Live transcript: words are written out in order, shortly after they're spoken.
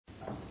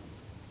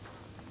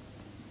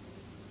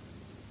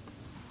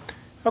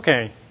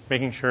Okay,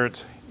 making sure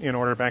it's in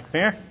order back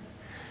there.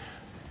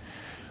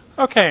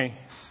 Okay,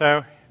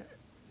 so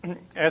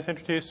as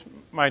introduced,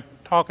 my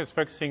talk is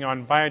focusing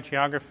on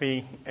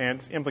biogeography and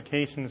its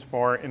implications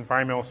for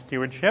environmental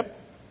stewardship.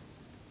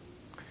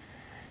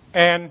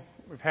 And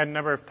we've had a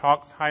number of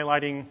talks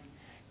highlighting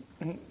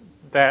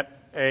that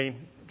a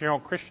general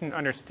Christian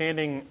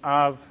understanding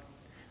of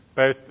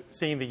both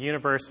seeing the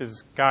universe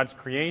as God's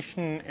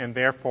creation and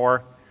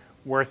therefore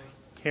worth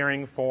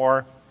caring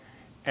for,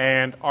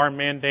 and our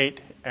mandate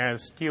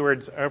as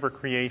stewards over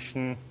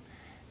creation.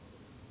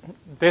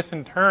 This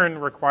in turn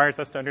requires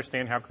us to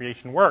understand how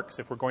creation works.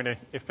 If we're going to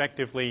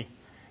effectively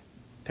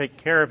take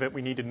care of it,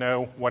 we need to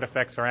know what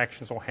effects our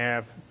actions will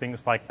have,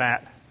 things like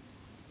that.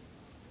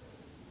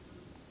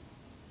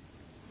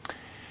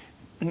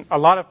 A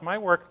lot of my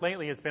work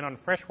lately has been on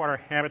freshwater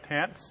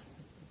habitats.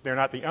 They're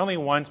not the only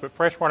ones, but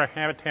freshwater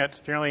habitats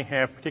generally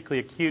have particularly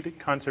acute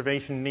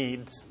conservation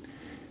needs.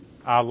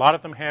 A lot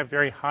of them have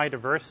very high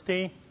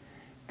diversity,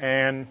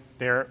 and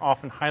they're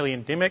often highly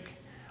endemic,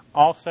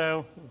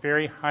 also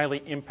very highly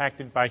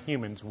impacted by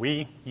humans.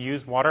 We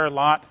use water a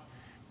lot,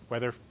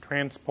 whether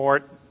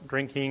transport,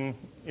 drinking,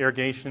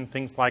 irrigation,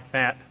 things like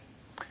that.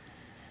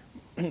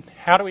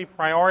 How do we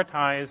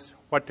prioritize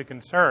what to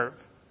conserve?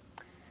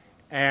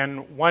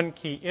 And one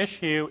key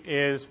issue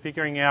is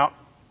figuring out,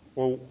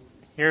 well,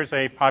 here's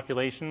a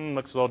population,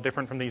 looks a little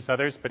different from these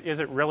others, but is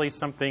it really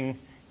something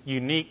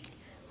unique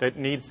that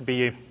needs to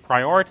be a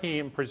priority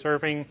in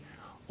preserving,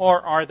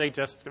 or are they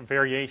just a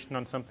variation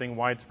on something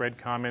widespread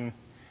common,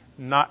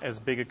 not as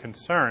big a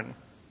concern?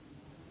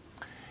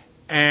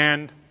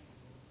 And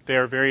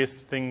there are various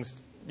things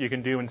you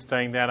can do in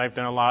studying that. I've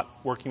done a lot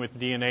working with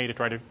DNA to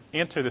try to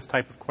answer this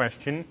type of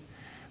question.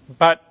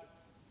 But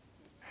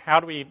how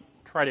do we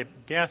try to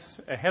guess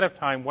ahead of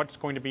time what's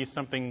going to be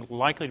something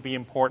likely to be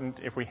important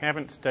if we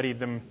haven't studied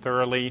them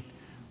thoroughly,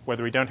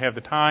 whether we don't have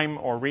the time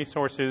or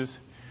resources,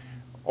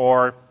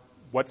 or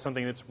what's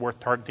something that's worth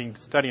targeting to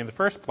study in the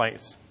first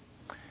place?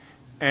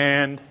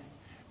 And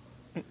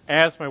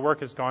as my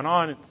work has gone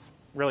on, it's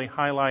really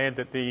highlighted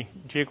that the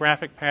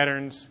geographic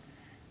patterns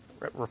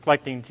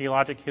reflecting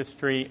geologic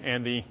history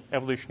and the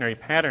evolutionary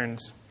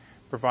patterns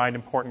provide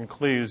important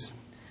clues.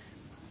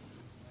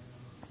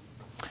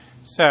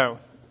 So,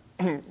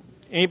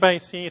 anybody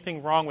see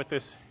anything wrong with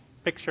this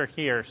picture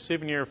here?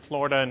 Souvenir,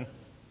 Florida, and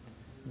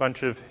a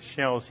bunch of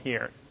shells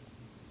here.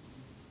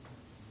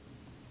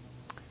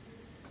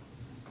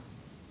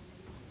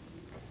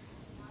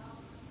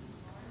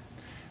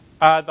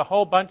 The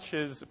whole bunch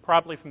is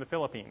probably from the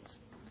Philippines.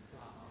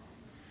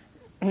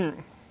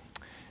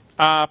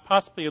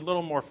 Possibly a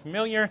little more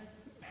familiar.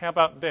 How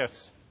about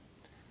this?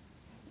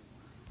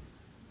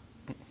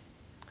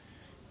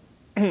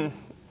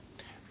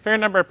 Fair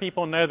number of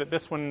people know that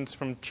this one's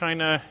from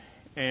China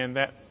and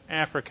that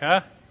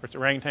Africa. Of course,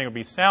 orangutan would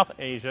be South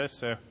Asia,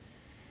 so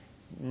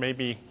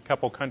maybe a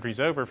couple countries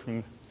over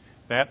from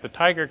that. The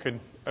tiger could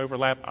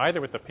overlap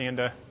either with the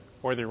panda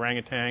or the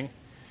orangutan.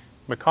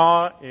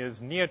 Macaw is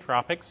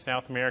neotropics,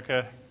 South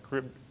America,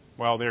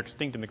 well, they're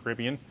extinct in the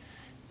Caribbean,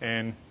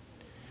 and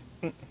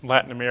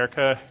Latin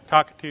America.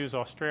 Cockatoos,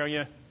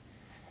 Australia.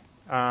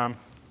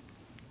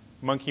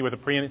 Monkey with a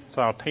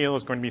prehensile tail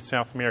is going to be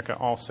South America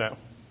also.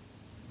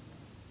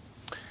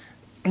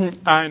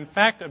 In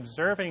fact,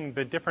 observing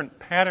the different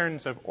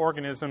patterns of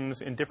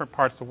organisms in different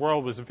parts of the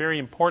world was a very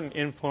important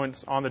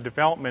influence on the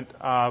development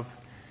of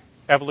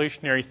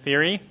evolutionary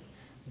theory.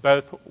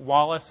 Both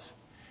Wallace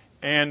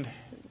and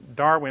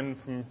Darwin,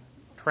 from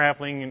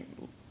traveling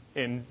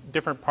in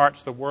different parts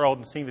of the world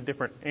and seeing the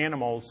different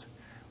animals,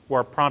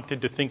 were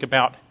prompted to think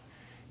about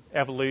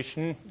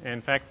evolution.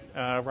 In fact,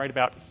 right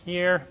about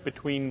here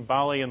between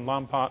Bali and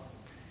Lombok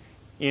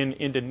in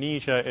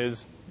Indonesia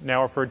is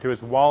now referred to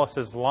as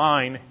Wallace's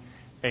Line,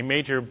 a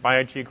major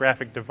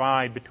biogeographic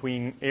divide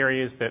between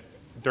areas that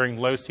during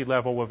low sea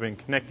level would have been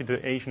connected to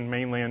the Asian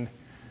mainland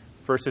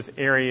versus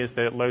areas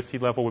that at low sea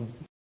level would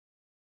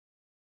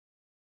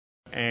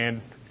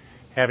and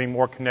having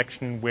more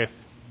connection with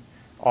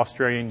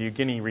Australia and New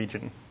Guinea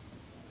region.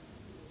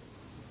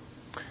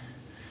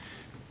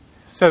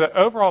 So the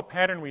overall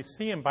pattern we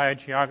see in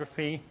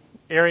biogeography,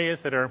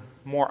 areas that are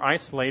more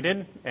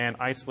isolated, and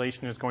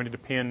isolation is going to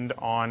depend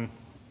on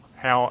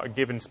how a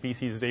given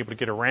species is able to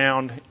get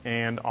around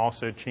and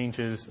also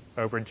changes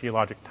over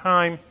geologic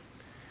time.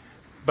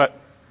 But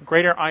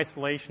greater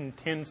isolation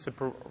tends to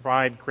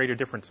provide greater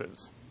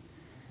differences.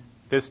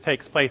 This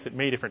takes place at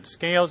many different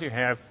scales. You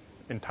have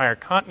entire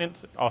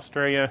continents.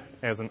 Australia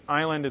as an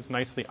island is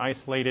nicely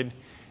isolated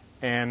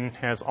and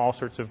has all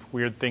sorts of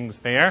weird things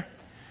there.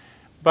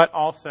 But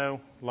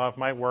also, a lot of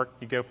my work,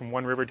 you go from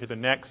one river to the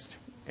next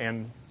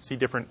and see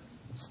different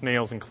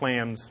snails and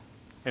clams,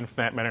 and for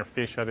that matter,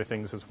 fish, other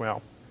things as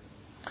well.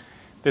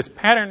 This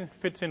pattern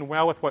fits in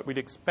well with what we'd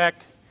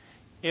expect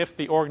if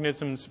the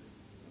organisms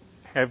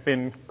have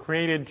been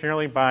created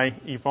generally by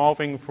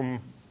evolving from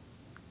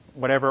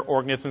whatever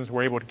organisms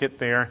were able to get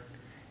there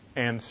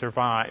and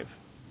survive.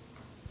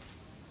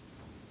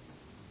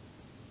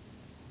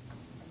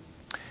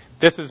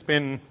 This has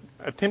been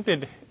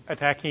attempted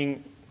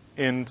attacking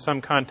in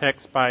some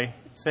context by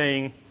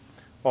saying,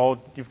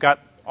 well, you've got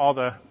all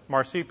the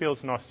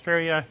marsupials in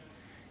Australia,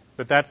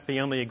 but that's the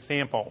only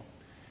example.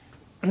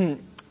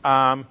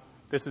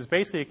 This is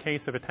basically a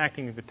case of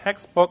attacking the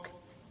textbook.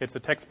 It's a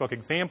textbook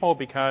example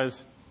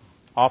because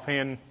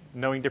offhand,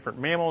 knowing different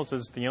mammals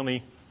is the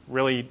only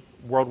really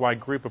worldwide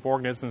group of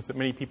organisms that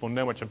many people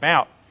know much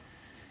about.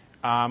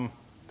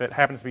 That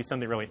happens to be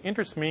something that really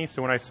interests me.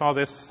 So when I saw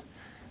this,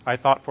 I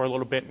thought for a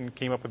little bit and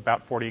came up with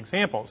about 40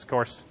 examples. Of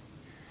course,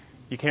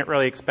 you can't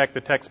really expect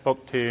the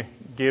textbook to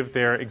give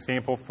their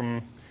example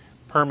from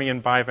Permian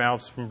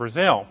bivalves from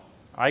Brazil.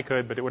 I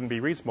could, but it wouldn't be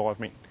reasonable of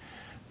me.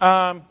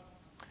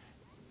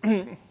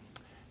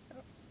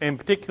 In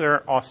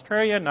particular,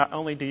 Australia, not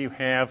only do you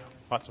have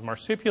lots of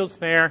marsupials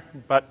there,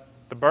 but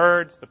the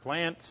birds, the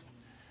plants,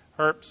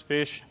 herps,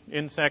 fish,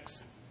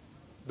 insects,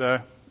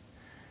 the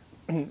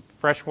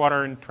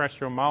freshwater and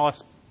terrestrial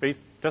mollusks,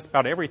 just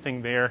about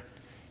everything there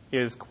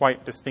is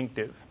quite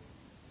distinctive.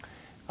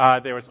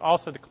 There was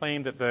also the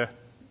claim that the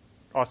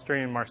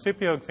Australian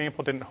marsupial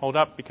example didn't hold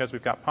up because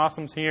we've got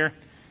possums here.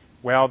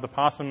 Well, the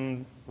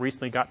possum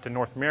recently got to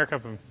North America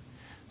from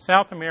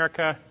South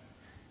America.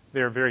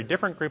 They're a very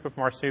different group of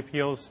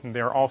marsupials, and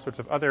there are all sorts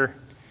of other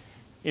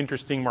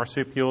interesting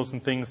marsupials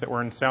and things that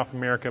were in South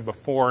America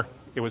before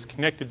it was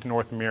connected to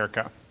North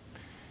America.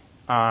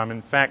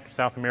 In fact,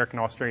 South America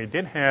and Australia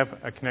did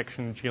have a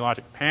connection in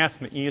geologic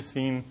past in the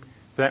Eocene.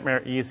 For that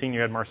matter, Eocene,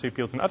 you had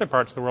marsupials in other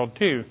parts of the world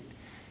too.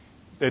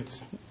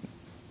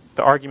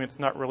 The argument's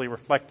not really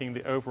reflecting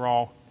the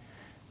overall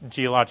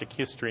geologic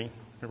history,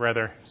 a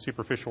rather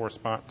superficial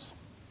response.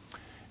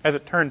 As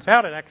it turns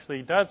out, it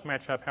actually does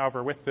match up,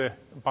 however, with the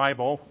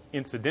Bible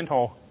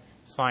incidental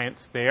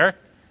science there.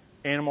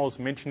 Animals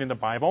mentioned in the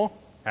Bible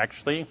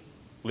actually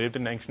lived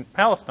in ancient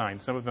Palestine.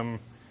 Some of them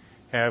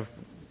have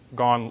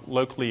gone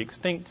locally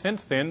extinct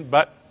since then,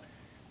 but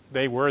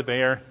they were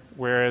there,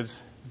 whereas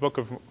the Book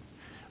of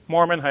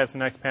Mormon has a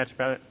nice patch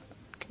about it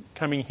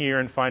coming here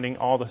and finding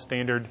all the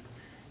standard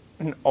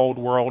old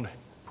world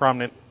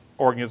prominent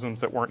organisms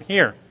that weren't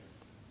here.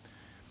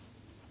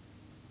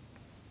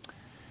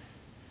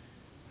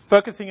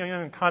 Focusing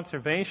on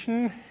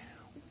conservation,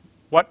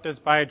 what does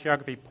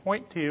biogeography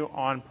point to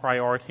on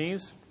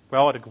priorities?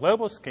 Well, at a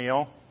global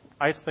scale,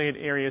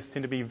 isolated areas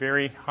tend to be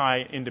very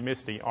high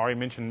endemicity. I already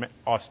mentioned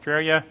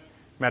Australia.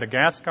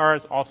 Madagascar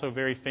is also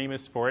very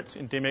famous for its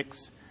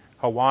endemics.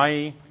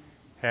 Hawaii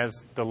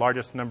has the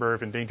largest number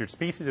of endangered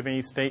species of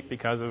any state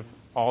because of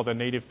all the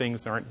native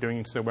things that aren't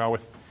doing so well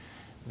with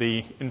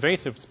the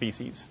invasive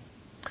species.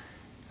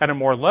 At a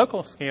more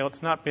local scale,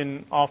 it's not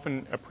been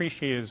often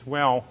appreciated as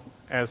well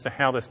as to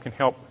how this can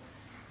help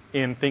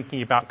in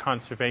thinking about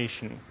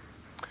conservation.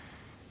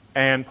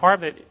 And part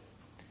of it,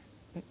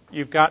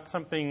 you've got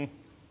something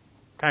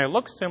kind of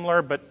looks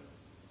similar, but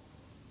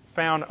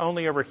found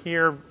only over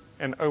here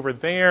and over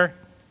there.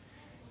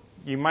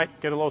 You might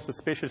get a little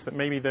suspicious that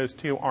maybe those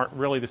two aren't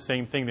really the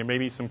same thing. There may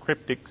be some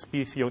cryptic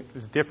species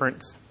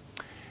difference.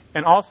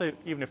 And also,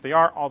 even if they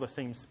are all the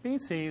same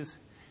species,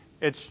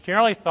 it's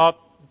generally thought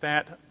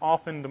that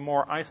often the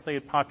more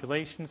isolated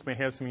populations may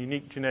have some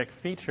unique genetic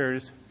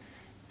features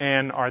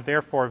and are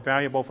therefore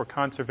valuable for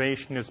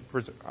conservation as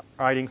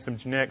providing some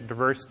genetic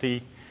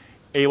diversity,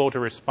 able to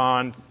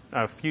respond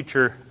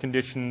future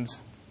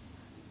conditions.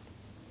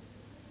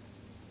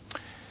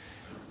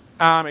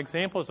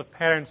 Examples of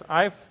patterns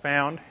I've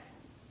found,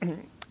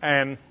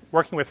 and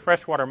working with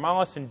freshwater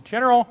mollusks in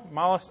general,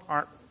 mollusks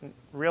aren't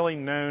really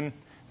known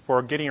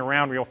for getting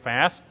around real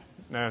fast.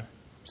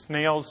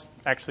 Snails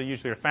actually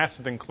usually are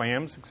faster than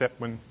clams,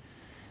 except when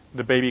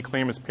the baby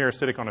clam is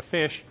parasitic on a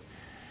fish.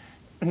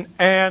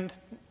 And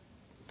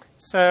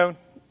so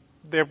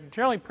they're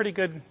generally pretty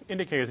good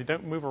indicators. They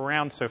don't move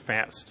around so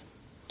fast.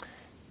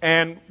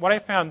 And what I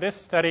found in this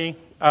study,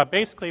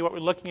 basically what we're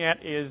looking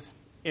at is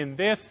in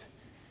this,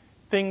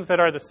 things that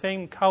are the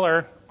same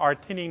color are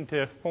tending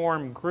to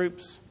form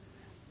groups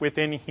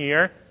within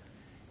here.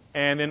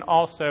 And then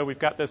also we've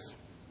got this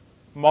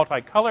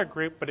multicolored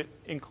group, but it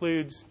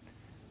includes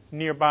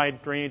nearby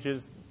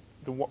drainages.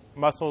 The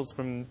mussels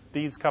from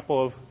these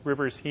couple of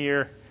rivers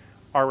here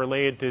are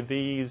related to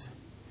these,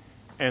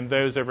 and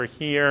those over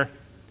here,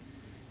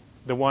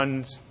 the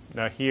ones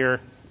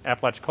here,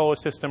 Apalachicola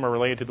system, are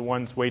related to the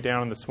ones way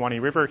down in the Swanee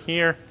River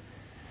here.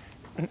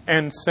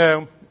 And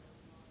so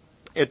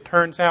it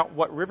turns out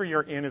what river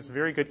you're in is a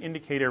very good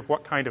indicator of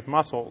what kind of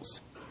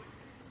mussels.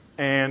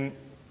 And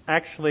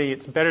actually,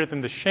 it's better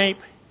than the shape.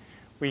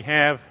 We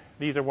have,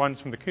 these are ones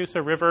from the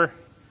Coosa River.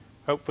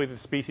 Hopefully the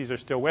species are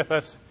still with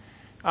us.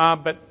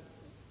 But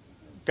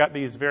got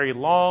these very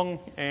long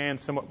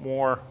and somewhat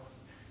more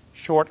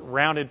short,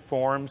 rounded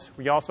forms.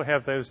 We also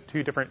have those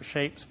two different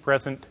shapes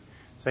present,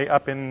 say,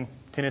 up in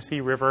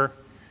Tennessee River.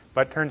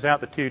 But it turns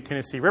out the two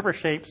Tennessee River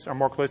shapes are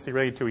more closely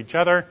related to each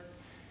other,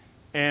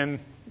 and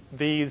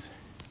these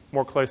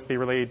more closely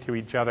related to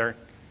each other.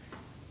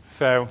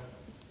 So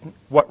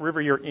what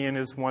river you're in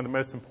is one of the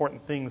most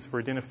important things for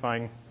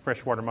identifying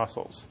freshwater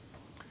mussels.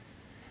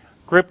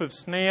 Group of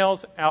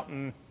snails out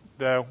in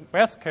the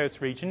West Coast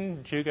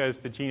region, Juga is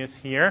the genus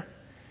here,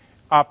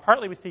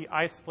 Partly we see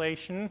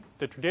isolation.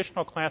 The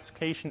traditional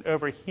classification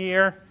over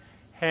here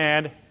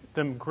had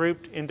them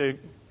grouped into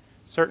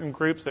certain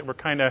groups that were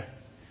kind of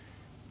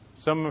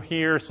some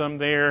here, some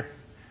there,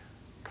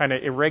 kind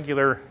of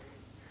irregular,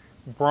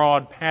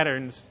 broad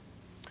patterns.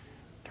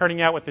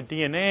 Turning out with the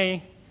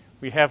DNA,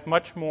 we have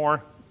much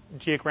more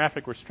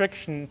geographic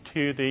restriction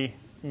to the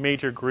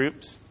major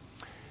groups.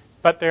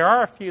 But there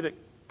are a few that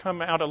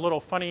come out a little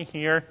funny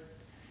here.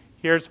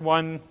 Here's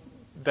one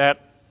that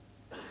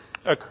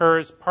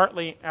occurs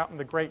partly out in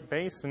the Great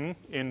Basin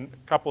in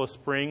a couple of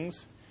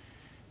springs,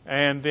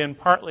 and then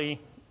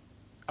partly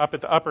up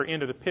at the upper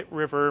end of the Pitt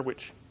River,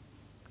 which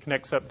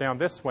connects up down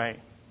this way.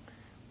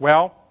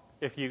 Well,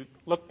 if you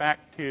look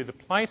back to the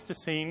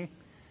Pleistocene,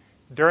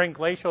 during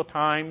glacial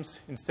times,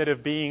 instead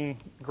of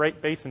being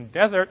Great Basin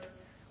desert,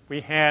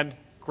 we had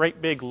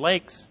great big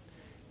lakes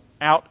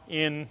out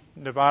in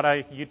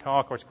Nevada, Utah.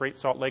 Of course, Great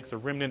Salt Lake's a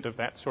remnant of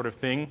that sort of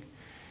thing.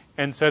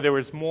 And so there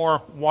was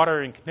more water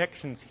and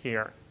connections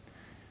here.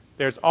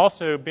 There's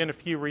also been a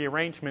few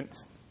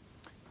rearrangements.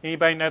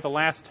 Anybody know the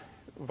last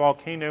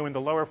volcano in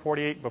the lower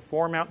 48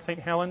 before Mount St.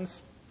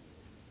 Helens?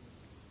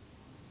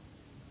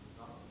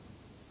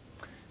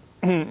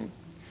 Mount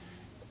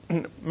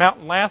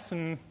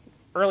Lassen,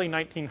 early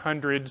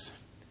 1900s,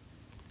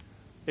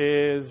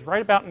 is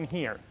right about in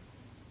here.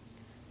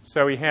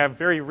 So we have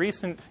very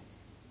recent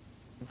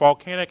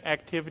volcanic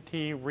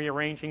activity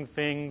rearranging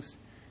things.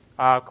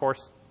 Of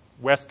course,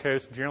 West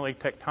Coast, generally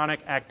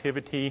tectonic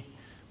activity,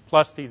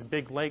 plus these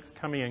big lakes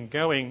coming and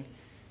going.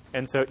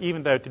 And so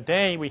even though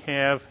today we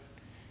have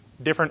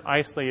different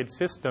isolated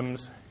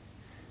systems,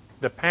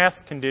 the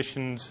past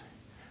conditions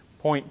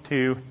point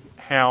to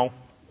how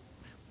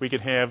we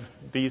could have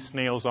these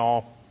snails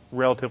all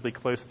relatively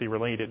closely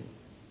related.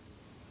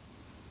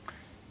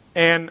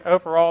 And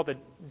overall, the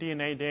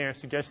DNA data are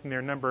suggesting there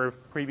are a number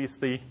of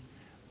previously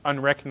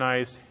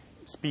unrecognized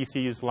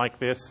species like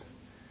this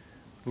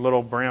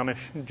little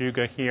brownish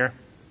juga here.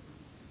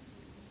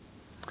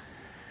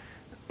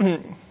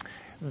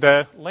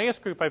 The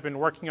latest group I've been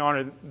working on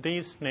are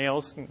these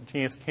snails,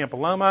 genus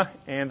Campyloma,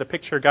 and the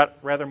picture got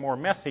rather more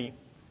messy.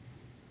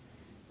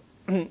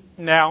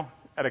 Now,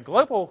 at a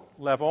global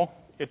level,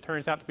 it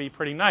turns out to be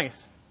pretty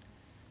nice.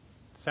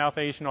 South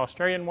Asian,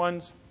 Australian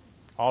ones,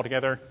 all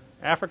together.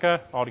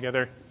 Africa, all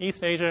together.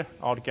 East Asia,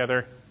 all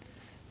together.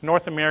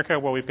 North America,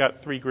 well, we've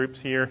got 3 groups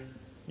here.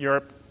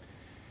 Europe.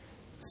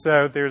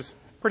 So there's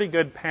pretty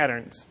good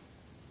patterns.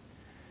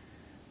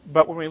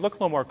 But when we look a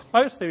little more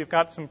closely, we've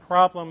got some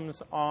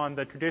problems on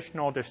the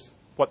traditional,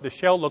 what the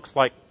shell looks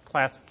like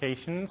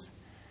classifications.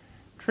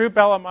 True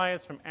Bellamia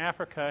is from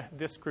Africa,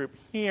 this group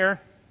here,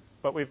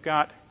 but we've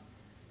got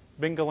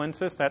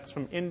Bengalensis, that's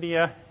from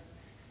India,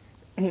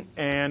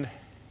 and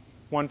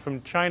one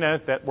from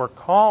China that were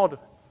called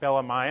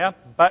Bellamia,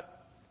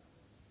 but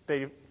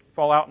they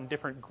fall out in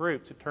different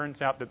groups. It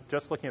turns out that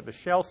just looking at the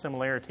shell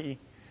similarity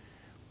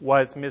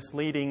was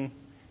misleading,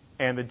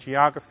 and the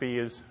geography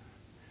is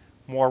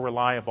more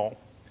reliable.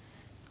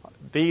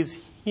 These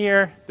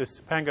here, the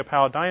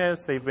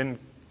Sapangopallidinas, they've been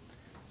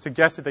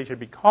suggested they should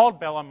be called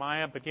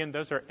Bellamia, but again,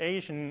 those are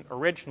Asian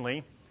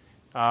originally.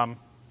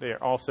 They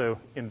are also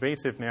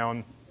invasive now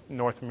in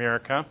North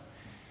America.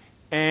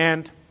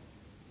 And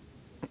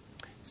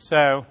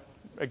so,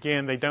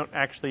 again, they don't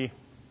actually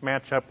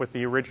match up with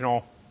the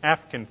original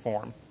African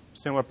form.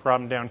 Similar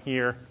problem down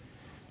here.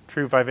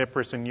 True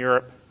viviparous in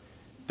Europe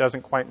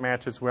doesn't quite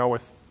match as well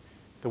with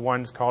the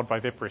ones called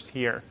viviparous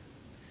here.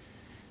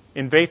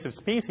 Invasive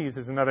species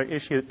is another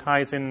issue that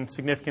ties in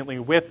significantly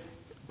with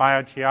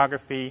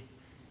biogeography,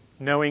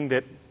 knowing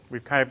that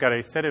we've kind of got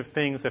a set of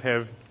things that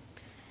have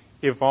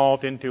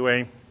evolved into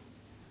a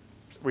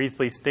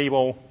reasonably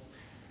stable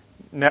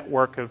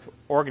network of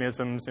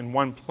organisms in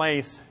one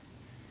place.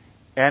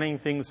 Adding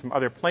things from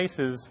other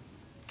places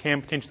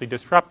can potentially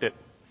disrupt it.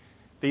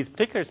 These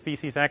particular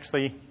species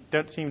actually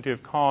don't seem to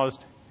have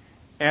caused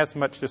as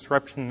much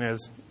disruption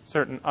as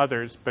certain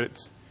others, but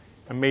it's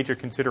a major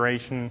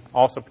consideration,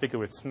 also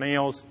particularly with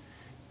snails.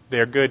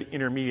 They're good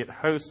intermediate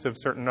hosts of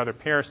certain other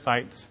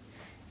parasites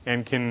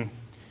and can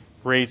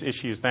raise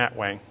issues that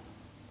way.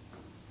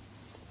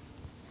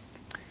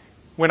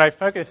 When I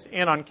focused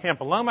in on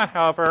Campyloma,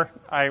 however,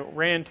 I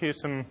ran into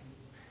some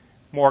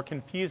more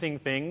confusing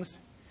things.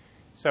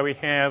 So we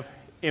have,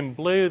 in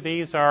blue,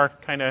 these are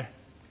kind of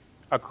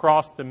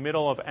across the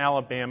middle of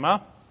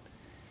Alabama.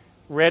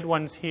 Red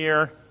ones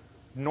here,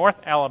 North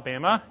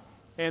Alabama.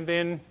 And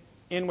then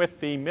in with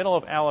the middle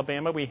of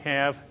Alabama, we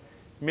have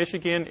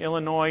Michigan,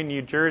 Illinois,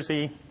 New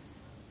Jersey.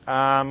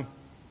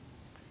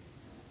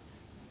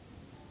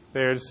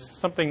 There's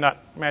something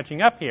not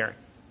matching up here.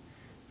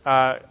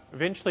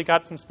 Eventually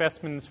got some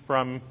specimens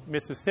from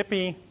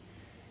Mississippi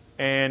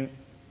and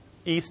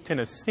East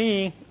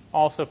Tennessee,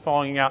 also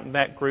falling out in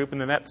that group.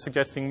 And then that's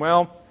suggesting,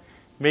 well,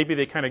 maybe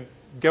they kind of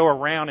go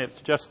around. It's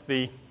just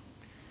the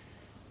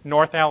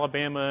North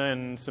Alabama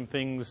and some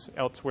things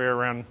elsewhere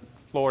around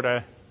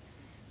Florida,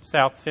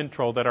 South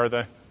Central, that are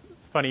the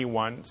funny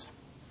ones.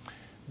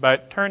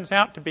 But turns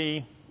out to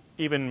be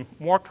even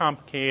more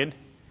complicated.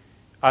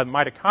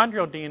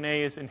 Mitochondrial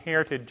DNA is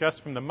inherited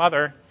just from the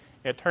mother.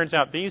 It turns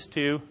out these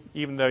two,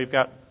 even though you've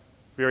got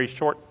very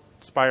short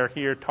spire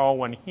here, tall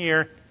one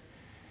here,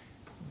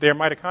 their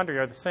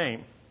mitochondria are the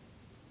same.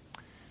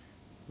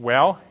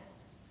 Well,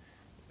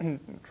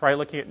 try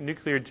looking at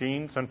nuclear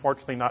genes.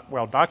 Unfortunately, not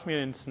well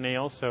documented in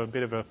snails, so a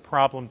bit of a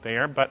problem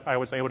there, but I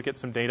was able to get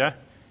some data,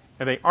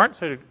 and they aren't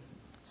so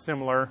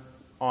similar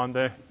on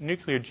the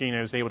nuclear gene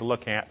I was able to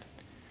look at.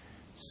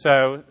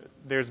 So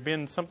there's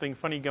been something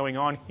funny going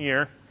on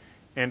here.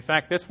 In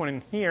fact, this one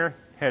in here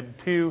had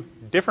two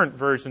different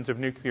versions of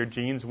nuclear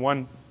genes,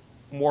 one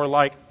more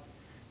like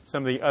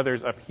some of the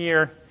others up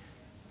here,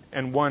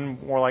 and one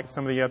more like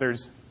some of the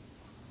others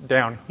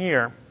down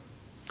here.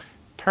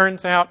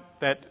 Turns out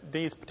that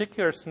these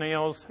particular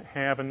snails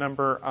have a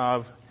number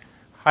of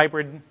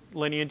hybrid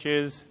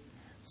lineages.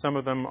 Some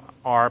of them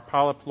are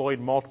polyploid,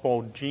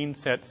 multiple gene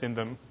sets in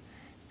them.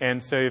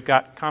 And so you've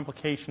got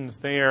complications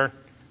there,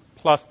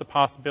 plus the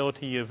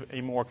possibility of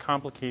a more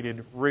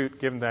complicated route,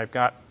 given that I've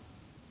got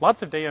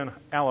lots of data in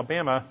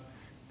Alabama,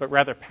 but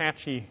rather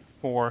patchy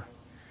for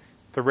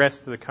the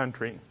rest of the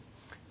country.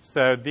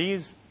 So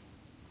these,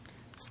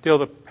 still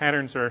the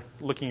patterns are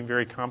looking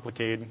very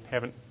complicated,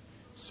 haven't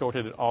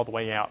sorted it all the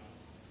way out.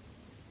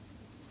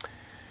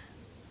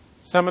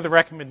 Some of the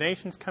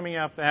recommendations coming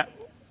out of that,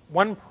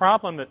 one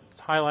problem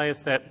that's highlighted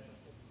is that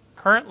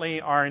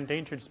currently our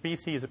endangered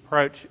species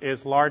approach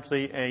is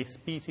largely a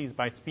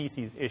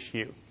species-by-species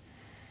issue.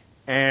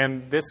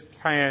 And this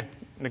kind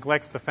of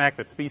neglects the fact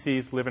that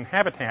species live in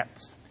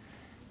habitats.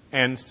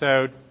 And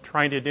so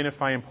trying to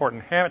identify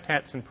important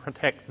habitats and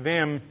protect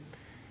them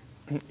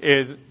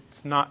is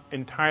not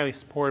entirely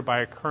supported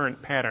by a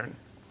current pattern.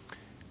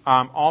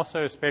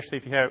 Also, especially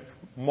if you have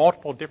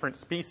multiple different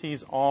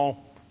species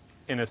all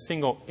in a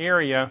single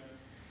area,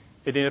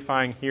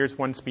 identifying here's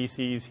one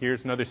species,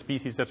 here's another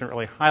species doesn't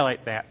really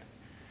highlight that.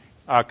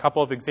 A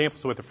couple of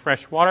examples with the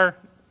freshwater.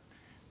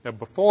 Now,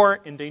 before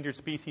endangered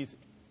species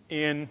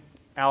in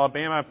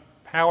Alabama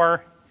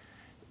power,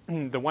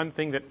 the one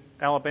thing that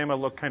Alabama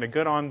looked kind of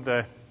good on,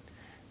 the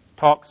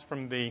talks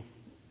from the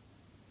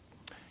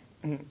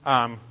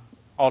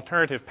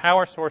alternative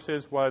power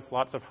sources was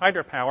lots of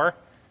hydropower.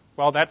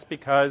 Well, that's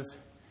because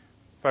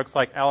folks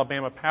like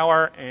Alabama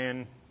Power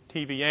and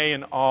TVA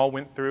and all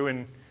went through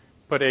and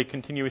put a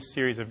continuous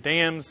series of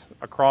dams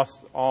across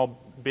all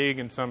big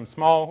and some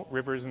small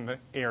rivers in the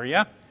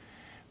area.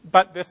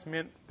 But this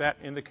meant that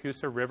in the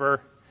Coosa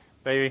River,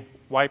 they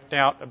wiped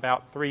out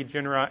about 3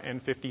 genera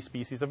and 50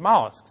 species of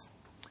mollusks.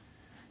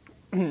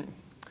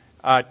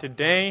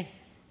 Today,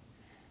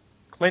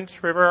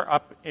 Clinch River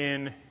up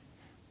in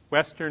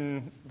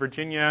western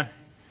Virginia,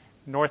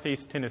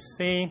 northeast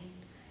Tennessee,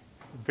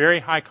 very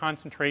high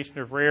concentration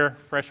of rare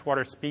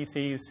freshwater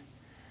species.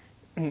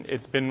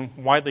 It's been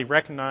widely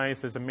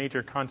recognized as a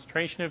major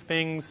concentration of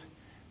things,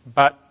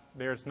 but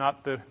there's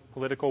not the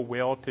political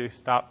will to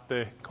stop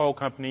the coal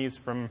companies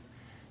from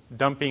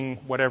dumping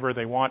whatever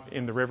they want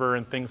in the river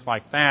and things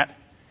like that.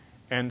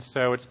 And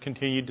so it's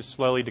continued to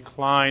slowly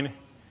decline.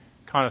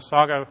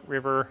 Conasauga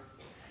River,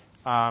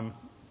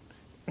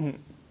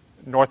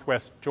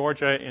 northwest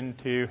Georgia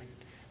into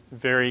the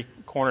very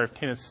corner of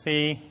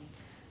Tennessee.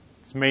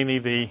 It's mainly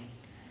the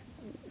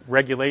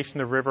regulation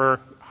of the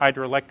river,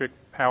 hydroelectric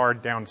power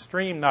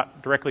downstream,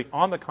 not directly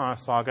on the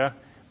Conasauga,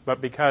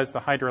 but because the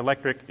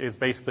hydroelectric is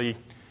basically,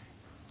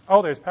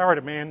 oh, there's power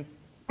demand,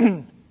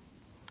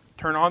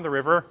 turn on the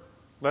river,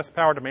 less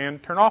power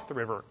demand, turn off the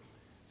river.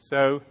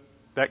 So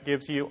that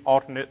gives you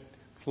alternate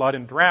flood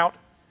and drought,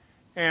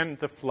 and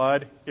the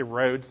flood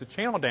erodes the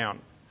channel down.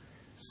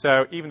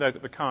 So even though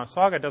the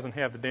Conasauga doesn't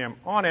have the dam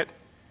on it,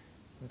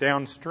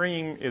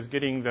 downstream is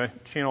getting the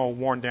channel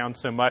worn down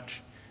so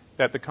much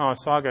that the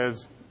Conasauga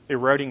is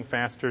eroding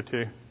faster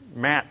to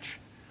match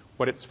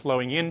what it's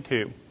flowing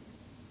into.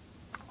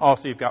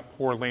 Also, you've got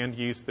poor land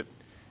use that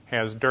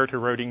has dirt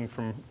eroding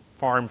from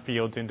farm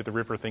fields into the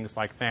river, things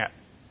like that.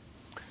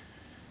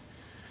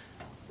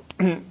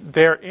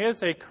 There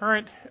is a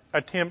current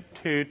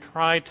attempt to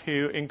try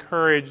to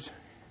encourage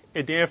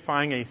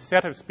identifying a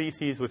set of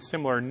species with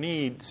similar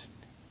needs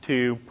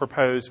to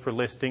propose for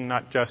listing,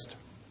 not just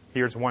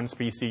here's one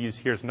species,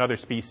 here's another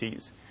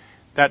species.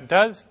 That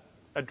does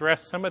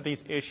address some of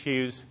these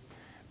issues,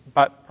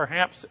 but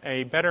perhaps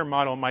a better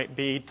model might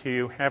be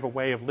to have a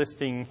way of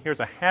listing here's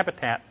a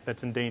habitat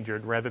that's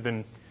endangered rather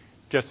than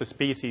just a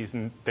species.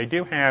 And they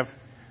do have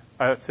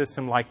a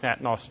system like that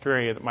in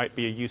Australia that might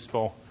be a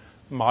useful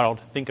model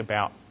to think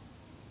about.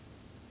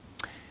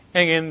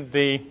 And again,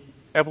 the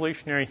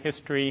evolutionary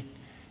history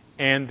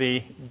and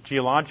the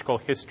geological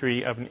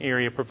history of an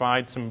area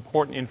provide some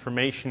important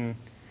information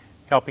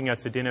helping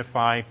us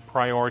identify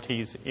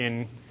priorities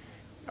in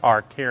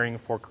our caring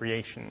for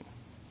creation.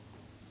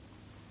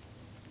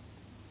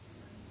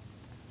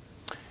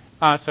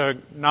 So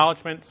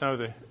acknowledgement,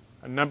 a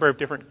number of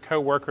different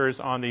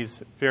co-workers on these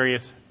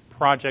various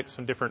projects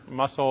on different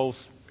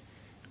mussels.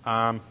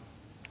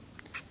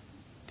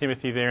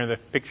 Timothy there in the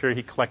picture,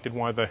 he collected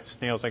one of the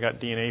snails I got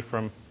DNA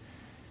from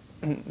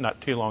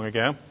not too long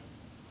ago.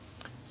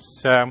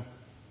 So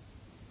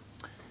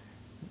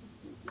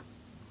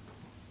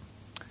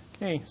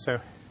Okay, so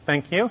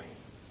thank you.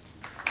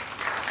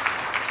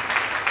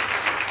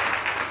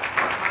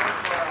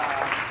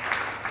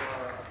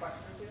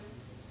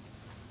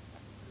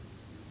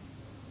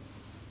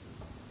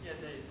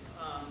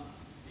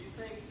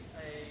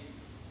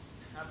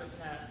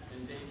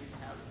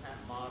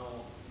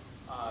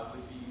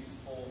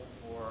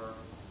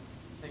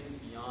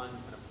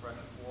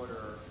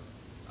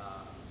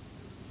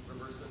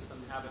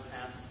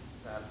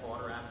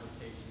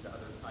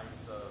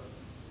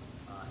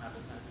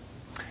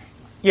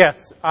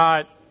 Yes,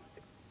 and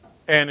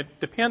it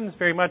depends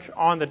very much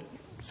on the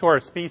sort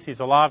of species.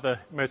 A lot of the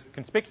most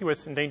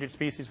conspicuous endangered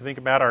species we think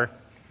about are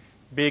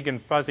big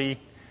and fuzzy,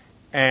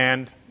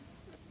 and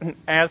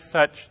as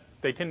such,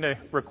 they tend to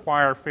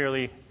require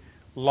fairly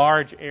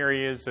large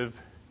areas of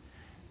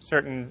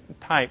certain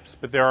types.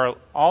 But there are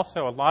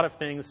also a lot of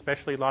things,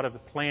 especially a lot of the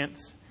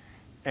plants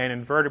and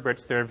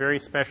invertebrates, that are very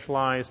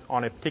specialized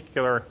on a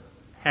particular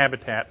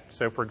habitat.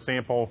 So, for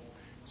example,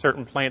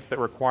 certain plants that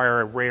require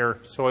a rare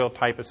soil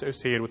type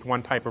associated with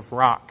one type of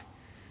rock.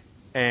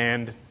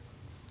 And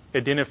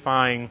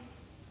identifying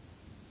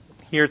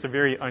here's a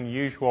very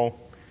unusual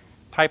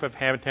type of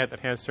habitat that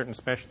has certain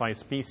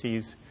specialized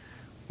species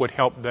would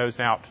help those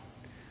out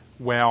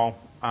well.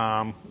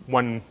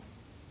 One,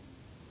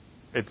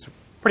 it's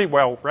pretty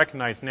well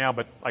recognized now,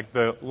 but like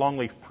the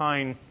longleaf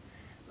pine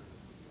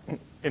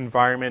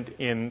environment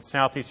in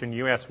southeastern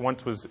U.S.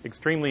 once was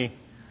extremely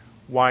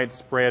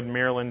widespread,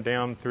 Maryland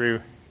down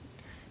through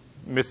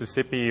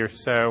Mississippi or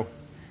so,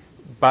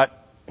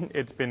 but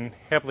it's been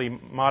heavily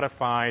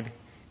modified,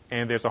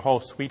 and there's a whole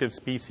suite of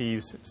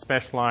species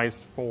specialized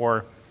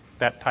for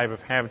that type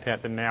of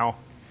habitat that now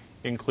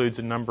includes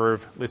a number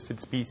of listed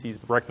species.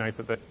 Recognize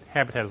that the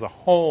habitat as a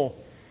whole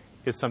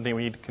is something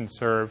we need to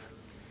conserve.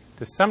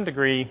 To some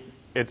degree,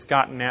 it's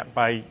gotten at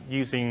by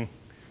using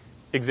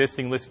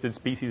existing listed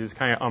species as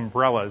kind of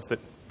umbrellas that,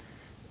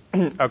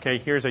 okay,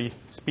 here's a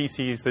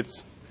species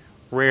that's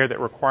rare that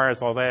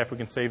requires all that. If we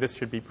can say this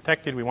should be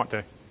protected, we want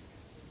to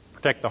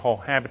protect the whole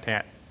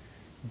habitat.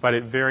 But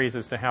it varies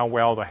as to how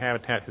well the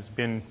habitat has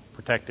been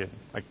protected.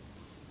 Like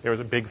there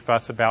was a big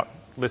fuss about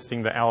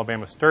listing the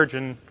Alabama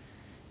sturgeon.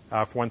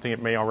 For one thing,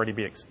 it may already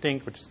be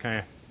extinct, which is kind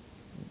of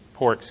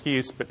poor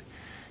excuse. But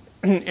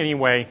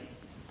anyway,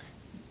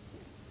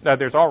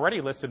 there's already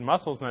listed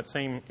mussels in that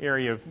same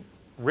area of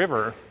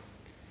river,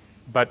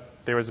 but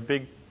there was a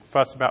big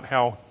fuss about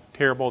how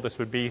terrible this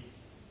would be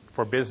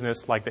for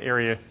business, like the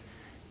area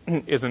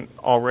isn't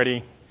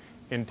already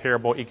in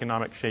terrible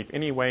economic shape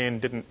anyway and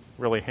didn't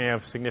really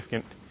have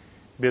significant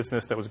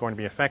business that was going to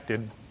be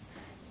affected.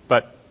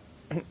 But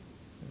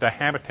the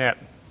habitat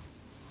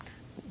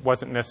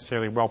wasn't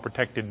necessarily well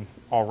protected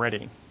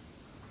already.